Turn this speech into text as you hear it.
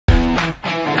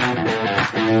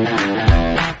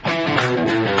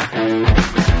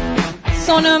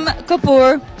Sonam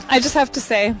Kapoor, I just have to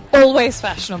say, always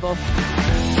fashionable.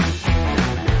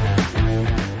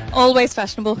 Always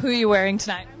fashionable. Who are you wearing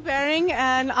tonight? I'm wearing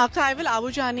an archival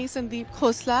Abujani Sandeep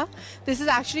Khosla. This is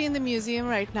actually in the museum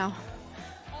right now.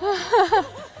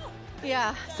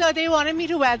 Yeah, so they wanted me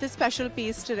to wear this special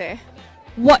piece today.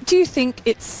 What do you think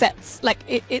it sets? Like,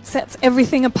 it sets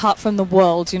everything apart from the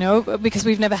world, you know, because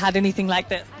we've never had anything like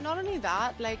this. And not only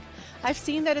that, like, I've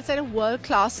seen that it's at a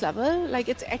world-class level. Like,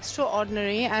 it's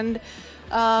extraordinary, and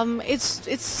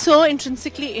it's so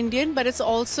intrinsically Indian, but it's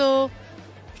also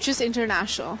just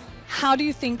international. How do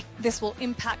you think this will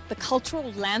impact the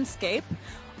cultural landscape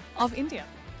of India?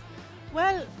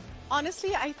 Well,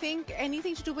 honestly, I think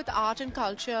anything to do with art and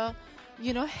culture,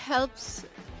 you know, helps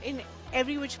in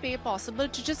every which way possible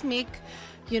to just make,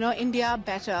 you know, India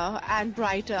better and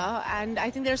brighter. And I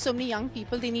think there are so many young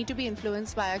people, they need to be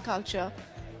influenced by our culture.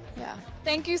 Yeah.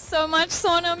 Thank you so much,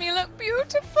 Sonam. You look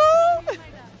beautiful.